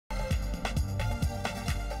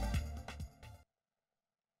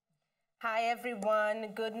Hi everyone,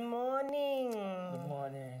 good morning. Good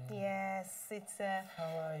morning. Yes, it's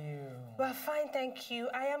How are you? Well, fine, thank you.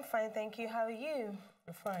 I am fine, thank you. How are you?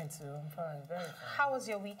 You're fine too. I'm fine, very fine. How was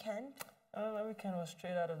your weekend? My weekend was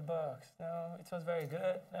straight out of the box. No, it was very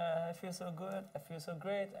good. I feel so good. I feel so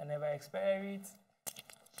great. I never experienced.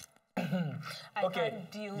 I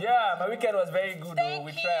can't deal with my weekend was very good. Thank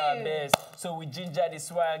we you. tried our best. So we gingered the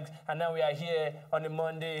swag, and now we are here on a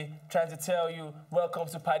Monday trying to tell you, welcome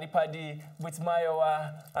to Padi Padi with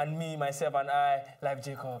Mayowa and me, myself, and I, Live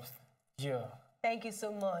Jacobs. Yeah. Thank you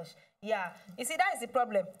so much. Yeah, you see, that is the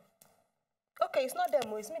problem. Okay, it's not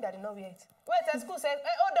them, it's me that did not wear it. Wait, the school says,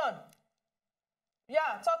 hey, hold on.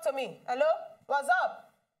 Yeah, talk to me. Hello? What's up?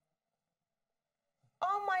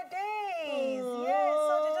 Oh my days. Yes,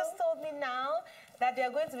 so they just told me now that they are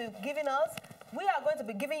going to be giving us, we are going to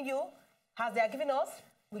be giving you, as they are giving us,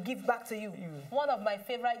 we give back to you. One of my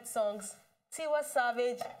favorite songs, Tiwa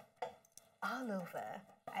Savage, All Over.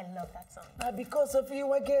 I love that song. Because of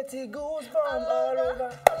you, I get goosebumps all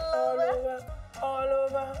over, all over, all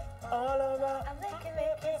over, all over. I'm making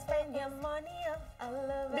you spend your money all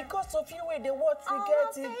over. Because of you, they watch we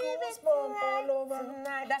get goosebumps all over.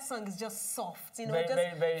 Tonight. That song is just soft, you know, very, just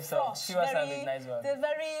very, very soft. She was having a nice one. They're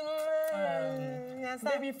very.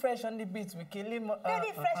 Baby fresh on the beats, we kill him.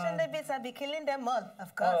 Baby fresh on the beats, I'll be killing them all,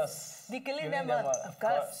 of course. Be killing them all, of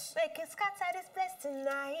course. Make it scatter this place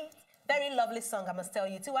tonight. Very lovely song, I must tell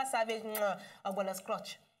you. Tiwa Savage, Ogbono's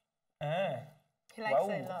crotch. He likes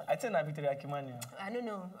it a lot. I think I'm Victoria Kimani. I don't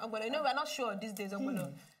know. Ogbono, you know, we're not sure these days,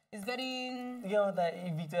 Ogbono. It's very... Yeah, that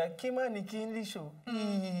Victoria Kimani Kinley show.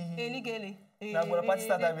 Geli. Now I'm going to party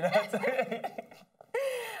start with that.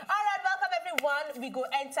 All right, welcome everyone. We go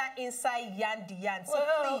enter inside Yandi Yan. So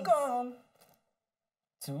welcome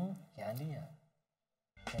to Yandi Yan.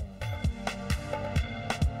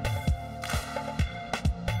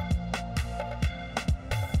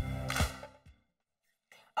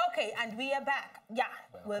 Okay, and we are back. Yeah,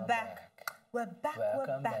 we're back. We're back.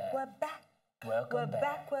 We're back. We're back. We're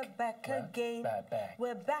back. We're back again.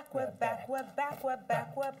 We're back. We're back. We're back. We're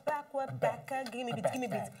back. We're back. We're back again. Give me beats. Give me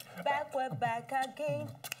beats. Back. We're back again.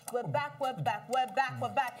 We're back. We're back. We're back. We're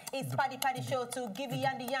back. It's Padi Padi show to give you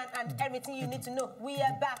Yandi Yan and everything you need to know. We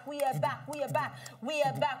are back. We are back. We are back. We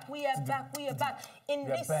are back. We are back. We are back. In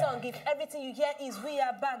this song, if everything you hear is we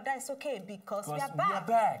are back, that's okay because we are back. We are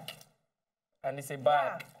back. And it's a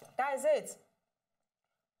bag. Yeah, that is it.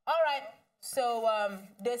 All right. So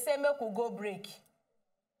they say milk will go break.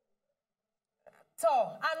 So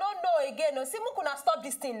I don't know again. No, see, we could not stop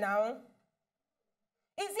this thing now.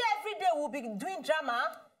 Is it every day we'll be doing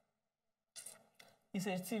drama? It's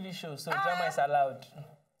a TV show, so drama is allowed.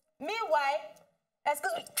 Meanwhile,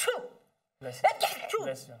 excuse me. Bless you.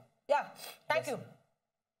 Bless you. Yeah. Thank you.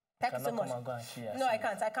 Thank you so much. No, I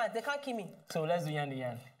can't. They can't kill me. So let's do Yandi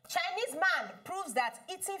Yan. Chinese man proves that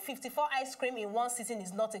eating 54 ice cream in one sitting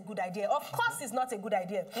is not a good idea. Of course, it's not a good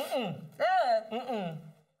idea.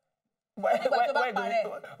 Why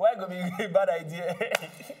go be a bad idea?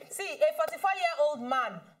 See, a 44-year-old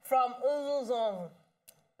man from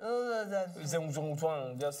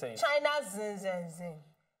Just saying. China,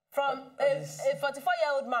 from a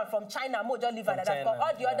 44-year-old man from China, Mojo liver that got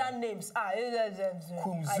all the other names. And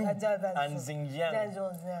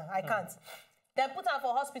Xinjiang. I can't. Then put him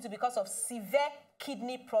for hospital because of severe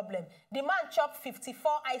kidney problem. The man chopped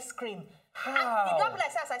 54 ice cream. How? It don't be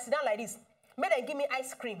like as I sit down like this. Make them give me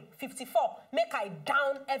ice cream. 54. Make I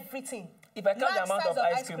down everything. If I count the amount of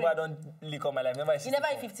ice cream, I don't lick on my life. Never. You never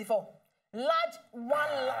eat 54. Large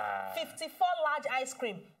 54 large ice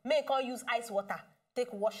cream. Make or use ice water.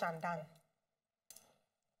 Take wash and down.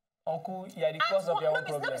 Uncle, yeah, the cause of your own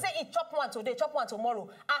problem. Let me say it, chop one today, chop one tomorrow.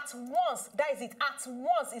 At once, that is it. At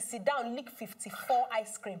once, it sit down, lick 54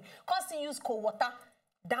 ice cream. Constantly use cold water,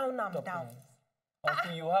 down and down.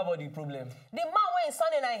 Uncle, you have all the problem. The man when his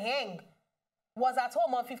son and I hang was at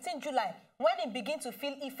home on 15 July when he began to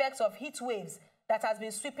feel effects of heat waves that has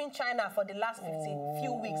been sweeping China for the last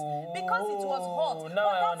few weeks. Because it was hot. Now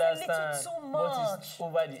I that's understand. A little too much. But it's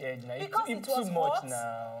over the edge now. Because it's it was too hot. much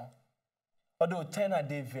now. Although 10 a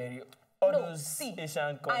day very... All no, those see,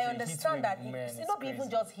 Asian countries, I understand that it's not even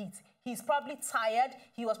just heat. He's probably tired.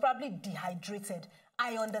 He was probably dehydrated.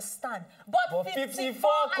 I understand. But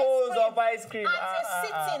 54 cones of ice cream. At a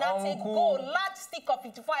sitting, at a go, large stick of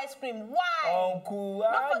 54 ice cream. Why? Uncle,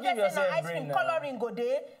 not give yourself ice cream coloring go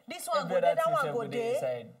there. This one go there, that one go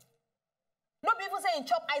there. No people say in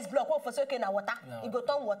chop ice block, what for soaking water? No. It go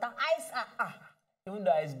turn water. Ice, Even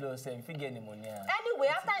the ice block, say, if you get pneumonia. Anyway,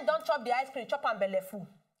 after he don't chop the ice cream, chop and belly full.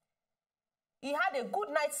 He had a good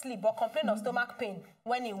night's sleep but complained of stomach pain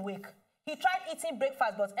when he wake. He tried eating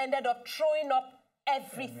breakfast but ended up throwing up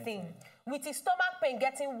everything. With his stomach pain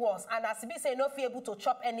getting worse, and as he be saying, not able to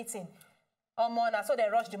chop anything. So they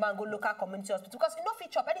rush the man go local community hospital because he no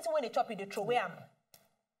fit chop anything when they chop it, they throw away him.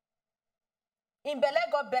 In Bele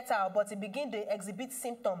got better, but he began to exhibit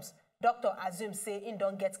symptoms. Doctor assumed say he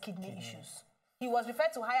don't get kidney issues. He was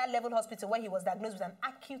referred to higher level hospital where he was diagnosed with an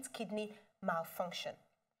acute kidney malfunction.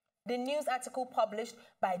 The news article published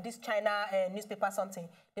by this China newspaper something,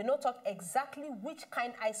 they don't talk exactly which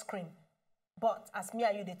kind ice cream, but as me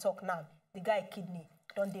and you they talk now, the guy kidney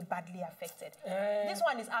don't they badly affected. This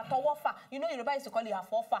one is atowafa. You know Yoruba used to call it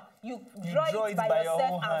afofa. You draw it by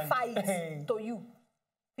yourself and fight to you.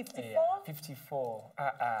 54? Yeah, 54.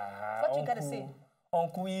 What you gotta say?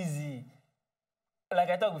 Uncle Easy. Like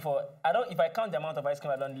I talked before, if I count the amount of ice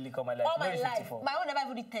cream I don't lick all my life. All my life. 54. My own never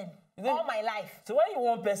even did 10. All my life. So why you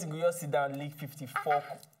one person go just sit down and lick 54?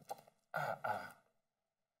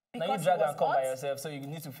 Now you drag and come by yourself, so you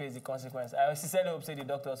need to face the consequence. I sincerely hope say the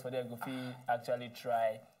doctors for there go actually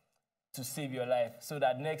try to save your life, so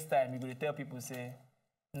that next time you go to tell people say,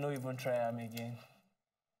 no even try them again.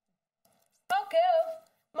 Okay,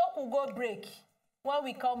 Mok will go break. When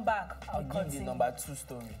we come back, I'll give the number 2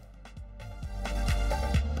 story.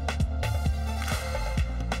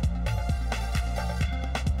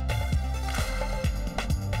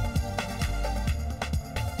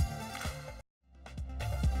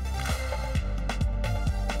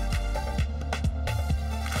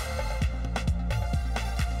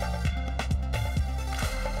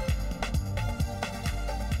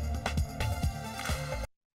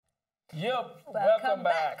 Yep, welcome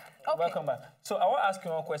back. Okay. Welcome back. So I want to ask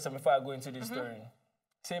you one question before I go into this story.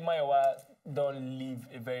 Say Mayowa don't live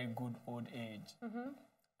a very good old age,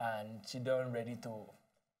 and she don't ready to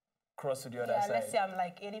cross to the other side. Let's say I'm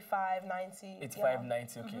like 85, 90. 85,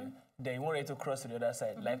 90, okay. Then you want ready to cross to the other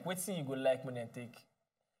side. Like, what thing you go like when they take?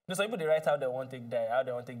 No, some people they write how they want to take die, how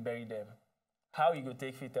they want to bury them. How you go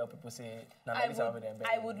take fit tell people say, nah, this how them bury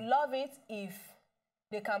I would love it if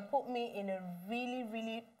they can put me in a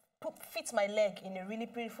really fit my leg in a really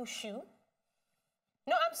beautiful shoe.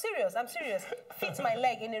 No, I'm serious. Fit my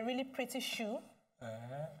leg in a really pretty shoe.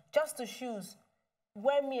 Just the shoes.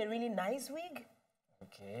 Wear me a really nice wig.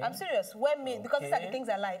 Okay. I'm serious. Wear me, because these are the things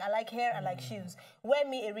I like. I like hair, I like shoes. Wear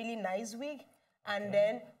me a really nice wig. And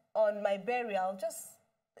then on my burial, just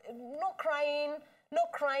no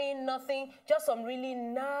crying, nothing. Just some really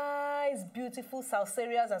nice, beautiful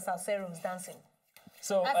salserias and salseros dancing.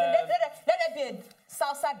 So let there be a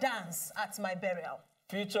salsa dance at my burial.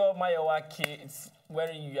 Future Mayowa kids,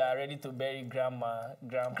 when you are ready to bury great-grandma,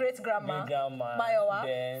 Mayowa,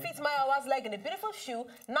 fit Mayowa's leg in a beautiful shoe,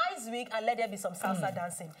 nice wig, and let there be some salsa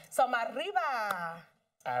dancing. Some arriba.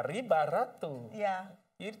 Arriba rato. Yeah.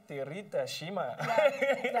 Irte rita shima.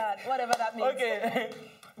 That, whatever that means. Okay.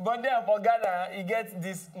 But then for Ghana, he gets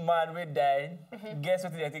this man who died. Guess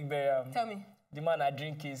what they take burial? Tell me. The man had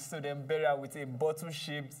drinking, so then burial with a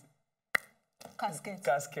bottle-shaped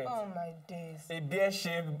casket. Oh my days. A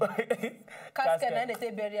beer-shaped casket. And they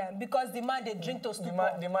say burial because the man they drink to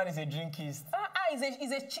stupor. The man is a drinkist.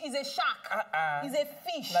 He's a shark. He's a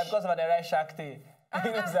fish. Like because of the right shark thing.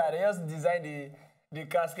 They just designed the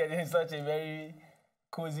casket in such a very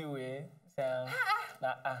cozy way. So,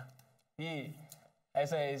 yeah. I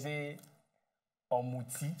say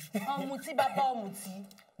Omuti. Omuti, Baba Omuti.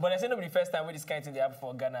 But I say no be the first time with this kind of thing they have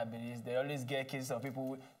for Ghana, they always get cases of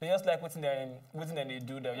people. They just like what they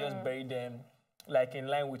do. They just bury them like in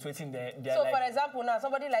line with waiting there. So like, for example, now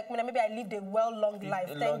somebody like me, maybe I lived a long life.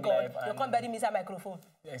 Thank God, you can't bury me inside microphone.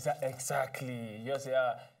 Exactly. You say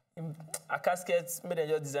a casket, maybe they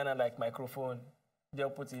just design it like microphone. They'll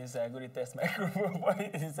put it inside. Go to test microphone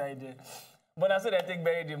inside there. But I say they take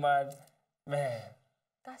bury the man.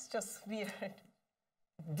 That's just weird.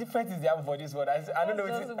 Different is the album for this one. I don't know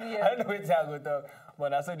what I go talk.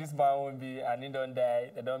 But I saw this man won't be, and he don't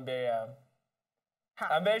die. They don't bury him.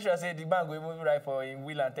 I'm very sure say the man go even write for him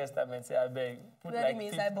will and testament. Say I beg. Put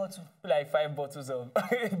like 5 bottles of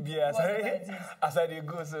beer as I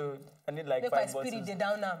go. So I need like 5 bottles. Spirit they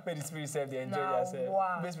down now. Make the spirit self they enjoy themselves.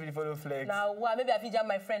 Wow. Make spirit follow flex. Now maybe I feel jam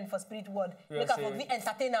my friend for spirit word. Make her for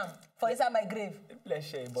entertain them for inside my grave. Let's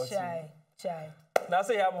share a bottle. Chai. That's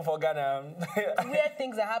what happened for Ghana. Weird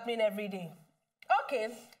things are happening every day. Okay,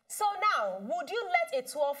 so now, would you let a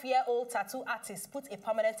 12-year-old tattoo artist put a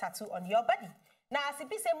permanent tattoo on your body? Now, as it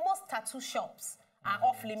be say, most tattoo shops are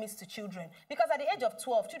off limits to children. Because at the age of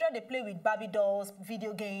 12, children, they play with Barbie dolls,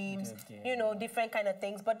 video games, you know, different kind of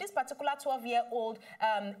things. But this particular 12-year-old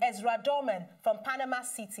Ezra Dorman from Panama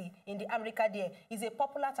City in the America there is a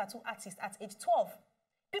popular tattoo artist at age 12.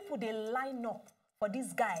 People, they line up for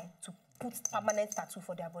this guy to put permanent tattoo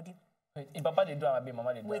for their body. Wait, if Papa they do, I be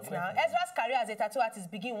Mama they do. Wait now, Ezra's career as a tattoo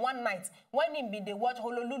artist begin one night when him be they watch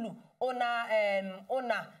Honolulu,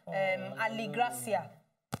 Ali Gracia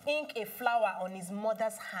ink a flower on his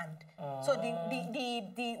mother's hand. So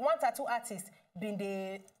the one tattoo artist been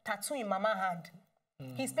the tattoo in Mama hand.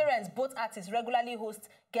 His parents, both artists, regularly host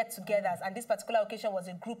get-togethers, and this particular occasion was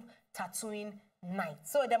a group tattooing night.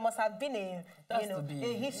 So there must have been a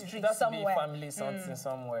history somewhere. Be family something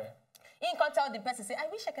somewhere. You can tell the person, say, I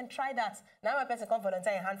wish I can try that. Now my person come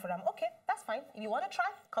volunteer a hand for them. Okay, that's fine. If you want to try,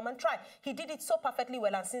 come and try. He did it so perfectly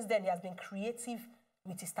well, and since then he has been creative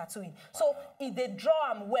with his tattooing. So if they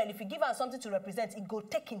draw him well, if you give him something to represent, it go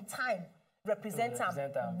take him time represent him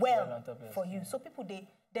well for you. So people they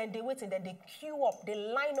wait and then they queue up, they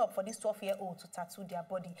line up for this 12-year-old to tattoo their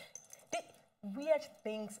body. Weird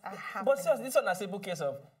things are happening. But seriously, this is a simple case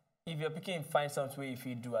of if your picking find something if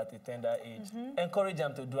you do at a tender age, encourage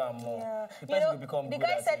them to do it more. Yeah. The person will become the good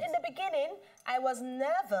guy at said it. in the beginning, I was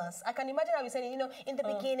nervous. I can imagine how he's saying, in the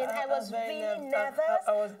beginning, I was really nervous.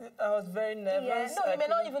 I was very nervous. Yeah. No, he may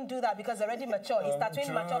not even do that because they're already mature. He's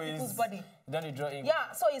tattooing mature people's body. Then he draw ink.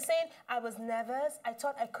 Yeah, so he's saying, I was nervous. I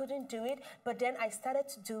thought I couldn't do it, but then I started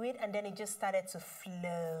to do it, and then it just started to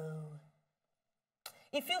flow.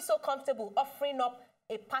 He feels so comfortable offering up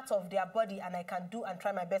a part of their body, and I can do and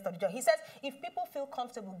try my best on the job. He says if people feel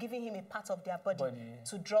comfortable giving him a part of their body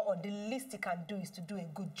to draw on, the least he can do is to do a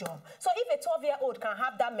good job. So if a 12-year-old can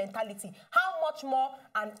have that mentality, how much more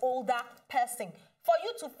an older person? For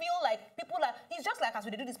you to feel like people are, it's just like as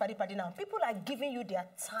we do this Padi Padi now, people are giving you their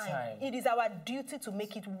time. It is our duty to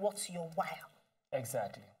make it worth your while.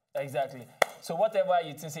 Exactly. Exactly. So whatever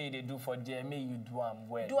you think say they do for them, may you do them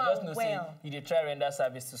well. Just know say you they try render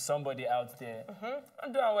service to somebody out there.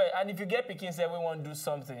 And do them well. And if you get picking say we want to do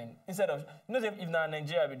something, instead of if now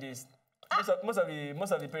Nigeria with this, most of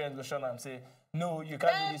the parents go show them say, no, you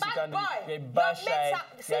can't do this, you can't do it. They bad shy.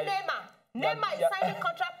 See Neymar is signing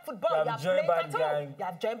contract football. You have joined bad gang. You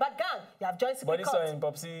have joined bad gang. You have joined secret cult. But this one in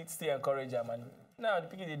Popsy still encourage them. And now the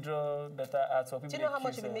people they draw better art for people. Do you know how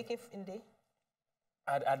much you be making in day?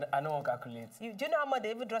 I don't calculate. Do you know how much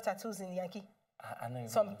they even draw tattoos in Yankee? I know.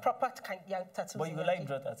 Some proper tattoos. But you go like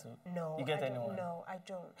draw tattoo? No. You get anyone? No, I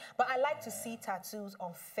don't. But I like to see tattoos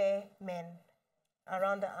on fair men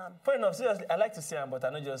around the arm. Fair enough. Seriously, I like to see them, but I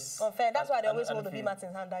know just... Unfair. That's why they always hold the B.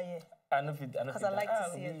 Martin's hand that year. I know because I like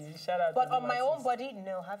to see it. Shout out but to on my own body,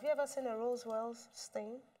 no. Have you ever seen a Rose Wells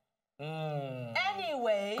stain?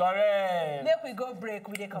 Anyway, correct. Make we go break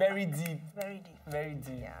with a very deep. Very deep. Very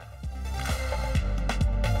deep. Yeah.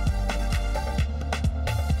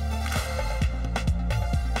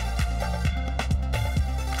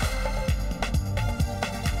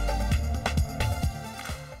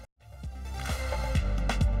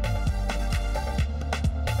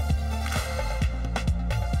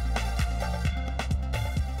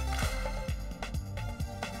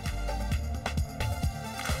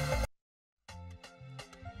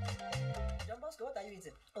 What are you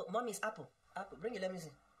eating? Oh, mommy's apple. Apple. Bring it, let me see.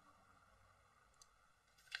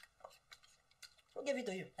 Who gave it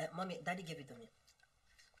to you? Mommy, daddy gave it to me.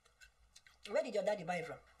 Where did your daddy buy it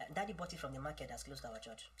from? Daddy bought it from the market that's close to our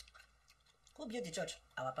church. Who built the church?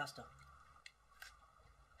 Our pastor.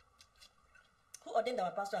 Who ordained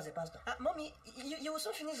our pastor as a pastor? Mommy, you will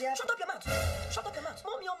soon finish the apple. Shut up your mouth. Shut up your mouth.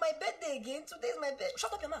 Mommy, on my birthday again. Today's my birthday.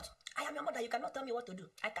 Shut up your mouth. I am your mother. You cannot tell me what to do.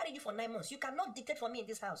 I carried you for 9 months. You cannot dictate for me in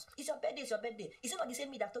this house. It's your birthday. It's your birthday. Is it not the same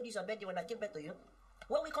me that told you it's your birthday when I gave birth to you?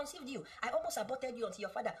 When we conceived you, I almost aborted you until your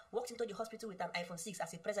father walked into the hospital with an iPhone 6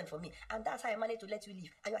 as a present for me. And that's how I managed to let you live.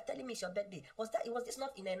 And you are telling me it's your birthday. Was this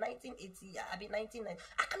not in a 1980? I mean 1990.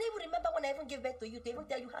 I can't even remember when I even gave birth to you to even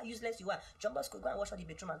tell you how useless you are. Jumbo school, go and wash all the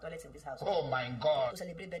bedroom and toilets in this house. Oh my God. To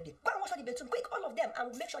celebrate birthday. Go and wash all the bedroom, quick, all of them,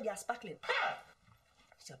 and make sure they are sparkling.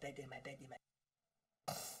 It's your birthday, my birthday, my.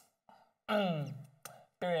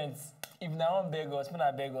 Parents, if now one beg us, when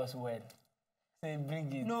I beg us well, say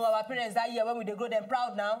bring it. No, our parents that year when we they grow them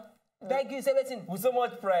proud now. Beg you, say waiting. With so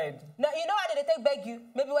much pride. Now you know how they take beg you?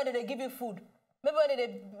 Maybe when they give you food. Maybe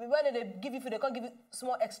when they give you food, they can't give you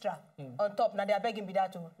small extra on top. Now they are begging be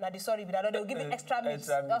that too. Now they sorry be that. They'll give you extra meat,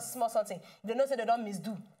 just small something. They don't say they don't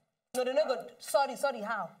misdo. No, they don't go, sorry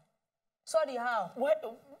how? Sorry how? What?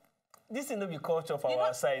 This is not the culture of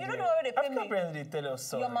our side. You don't know where they pay African parents, they tell us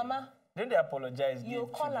sorry. Your mama. Then they apologize. You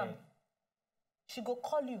call her. She go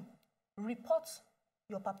call you. Report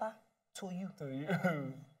your papa to you.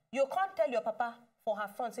 You can't tell your papa for her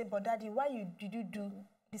front, say, but daddy, why did you do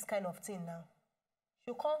this kind of thing now?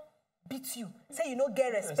 She can't beat you. Say you don't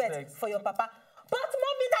get respect for your papa. But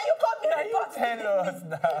mommy, that you call me report. Tell us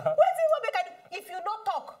now. What do you want me to do? If you don't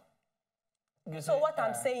talk, So what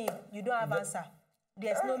I'm saying, you don't have answer.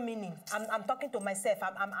 There's no meaning. I'm talking to myself.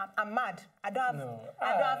 I'm mad. I don't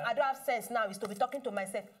have sense now. Is to be talking to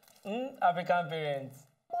myself. African parents.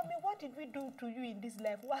 Mommy, what did we do to you in this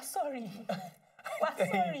life? We're sorry. We're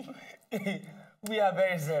sorry. We are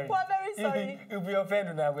very sorry. We're very sorry. If we offend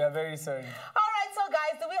you now, we are very sorry. All right, so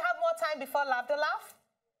guys, do we have more time before laughter laugh?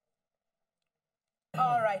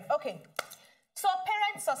 All right, okay. So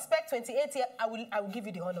parents suspect 28 years. I will give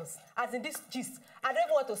you the honors. As in this gist, I don't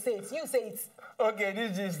even want to say it. You say it. Okay,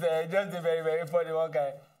 this gist just a very, very funny one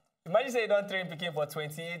guy. Imagine say you don't train Pikin for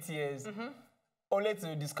 28 years, only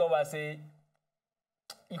to discover, say,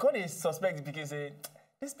 you can't suspect the Pikin, say,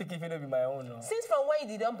 this Pikin will not be my own. No. Since from when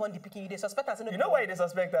you didn't born the Pikin, you suspect us. You know why you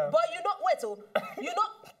suspect her? But you know, wait, so,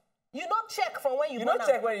 you not check from when you born. You not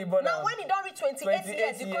check when you born. Now, when you don't reach 28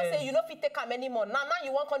 years, you can't say you don't fit take them anymore. Now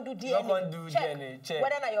you won't do DNA. You won't do DNA. Check.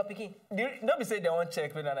 Whether or not you're Pikin. Don't be say they won't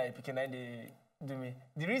check whether or not you're Pikin, and they do me.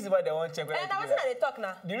 The reason why they won't check whether and now they talk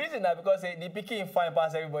now. The reason that because the Pikin fine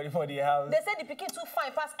pass everybody for the house. They say the Pikin too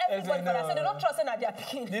fine pass everybody for that. So they don't trust in their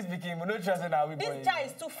Pikin. This Pikin, we don't trust in our people. This child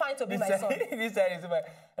is too fine to be my son. This child is too fine.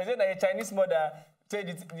 I said that a Chinese mother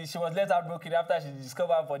said she was left heartbroken after she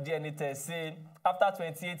discovered for DNA test, saying after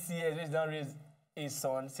 28 years, she don't raise his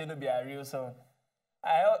son, say no be a real son.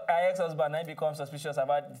 Her ex-husband now become suspicious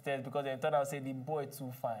about the test because they thought I would say the boy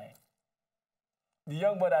too fine. The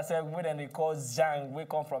young mother said, when they call Zhang, we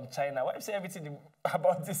come from China. Why you say everything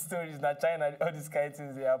about these stories that China, all these kind of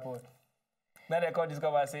things they happen? Now they come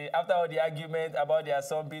discover, say, after all the argument about their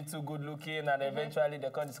son being too good looking, and eventually they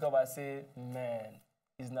come discover, say, man,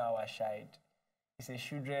 it's not our child. It's a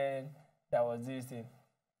children that was this thing.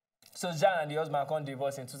 So Zhang and the husband come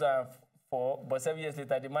divorce in 2004, but 7 years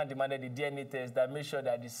later, the man demanded the DNA test that made sure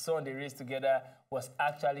that the son they raised together was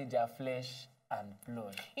actually their flesh and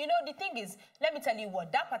blood. You know, the thing is, let me tell you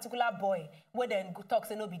what, that particular boy, where then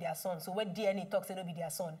talks and no be their son, so when DNA talks and no be their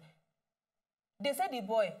son, they say the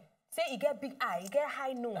boy, say he get big eye, he get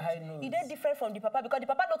high nose. He get different from the papa because the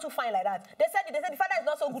papa not too fine like that. They said the father is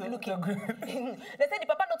not so good looking. They said the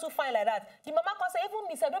papa not too fine like that. The mama can say, even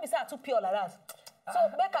me, don't be say too pure like that. So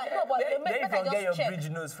make I just your check. Bridge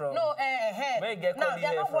nose from. No, now they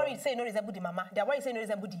are not worried say no resemble the mama. They are worried say no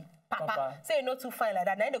resemble the papa. Say no too fine like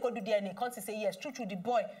that. Now they go do DNA. Can't say yes, true the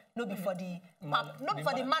boy no be for the no be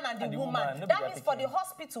for the man and the woman. That means for the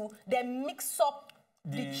hospital they mix up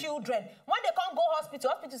the children. When they can't go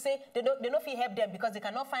hospital say they don't feel help them because they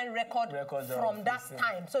cannot find records from that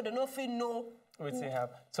time. So they don't feel no.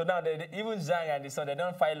 So now even Zhang and the son, they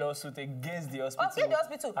don't file lawsuit against the hospital. Against the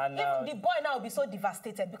hospital. And if the boy now will be so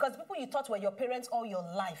devastated because people you thought were your parents all your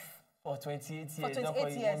life. For 28 years. For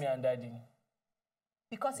 28 years. Mommy and daddy.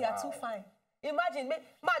 Because you are too fine. Imagine,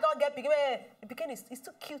 I don't get Pikin. The Pikin is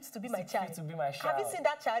too cute to be my child. Cute to be my child. Have you seen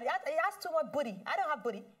that child? He has too much booty. I don't have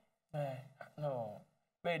booty. No.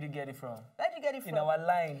 Where did you get it from? Where did you get it from? In our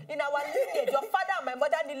line. In our lineage. Your father and my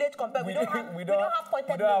mother lineage compared. We don't have pointed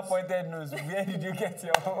nose. We don't have pointed nose. Where did you get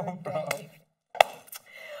your own from?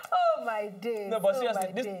 Oh my days. No, but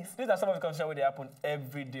seriously, these are some of the conversations where they happen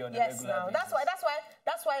every day on a regular basis.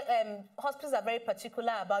 That's why hospitals are very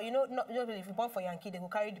particular about, if you're born for Yankee, they will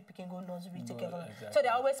carry the Pikin, go nursery, take care of it. So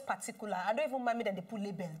they're always particular. I don't even mind me that they put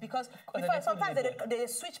labels because sometimes they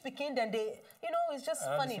switch Pikin, then they, it's just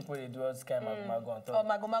funny. People they do us kind of mago on top. Or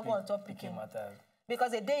mago on top Pikin.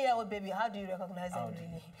 Because a day-year-old baby, how do you recognize them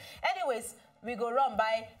really? Anyways, we go run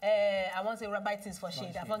by, I won't say run by things for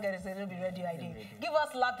shade. I forget it's a little bit radio idea. Give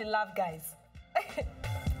us laugh, guys.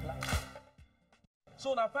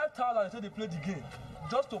 So now 5,000 until they play the game.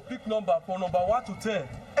 Just to pick number from number 1 to 10.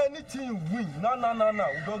 Anything you win. No. We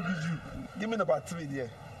don't give you. Give me number 3 there.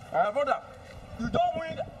 Alright, brother. You don't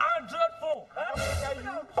win 100 phone.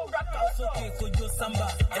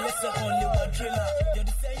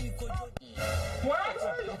 What?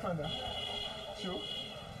 Sure.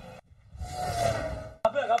 I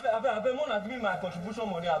beg, Mona give me my contribution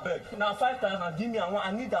money, I beg. Now 5,000, give me,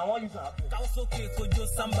 I need that one user. I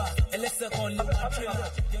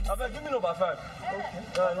beg, give me number 5. Okay.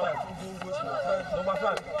 No. Number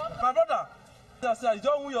 5. My brother, you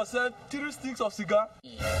don't win yourself 3 sticks of cigar.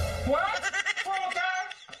 What? 4K?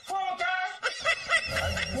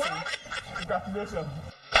 What? Congratulations.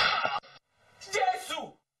 Jesus!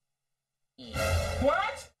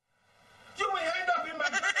 What? You will end up in my...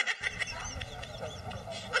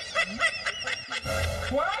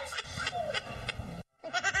 What?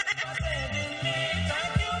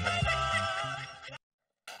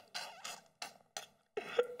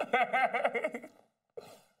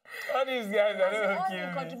 All these guys are not cute. All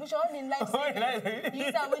the contribution, all the life saving.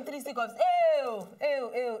 You can win 3 seconds.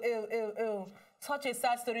 Ew. Such a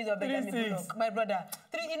sad story of Benjamin, my brother.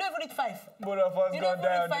 3, you don't even reach 5. Both of us gone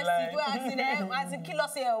down the line. As in kill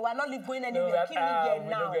us here, we're not going anywhere. Kill me here now. We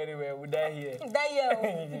don't go anywhere. We die here. We die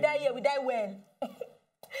here. We die here. We die well.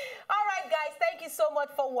 All right, guys. Thank you so much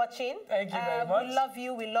for watching. Thank you very much. We love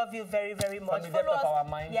you. We love you very, very much. From the depth of our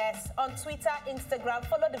mind. Yes, on Twitter, Instagram.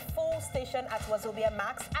 Follow the full station at Wazobia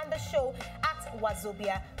Max and the show at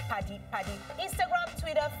Wazobia Padi Padi. Instagram,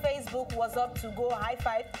 Twitter, Facebook, What's Up to Go, High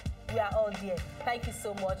Five. We are all there. Thank you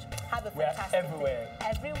so much. Have a fantastic everywhere. day.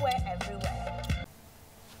 Everywhere.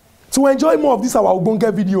 To enjoy more of these our Ogbonge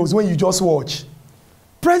videos when you just watch,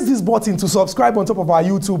 press this button to subscribe on top of our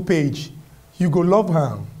YouTube page. You go love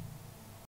her.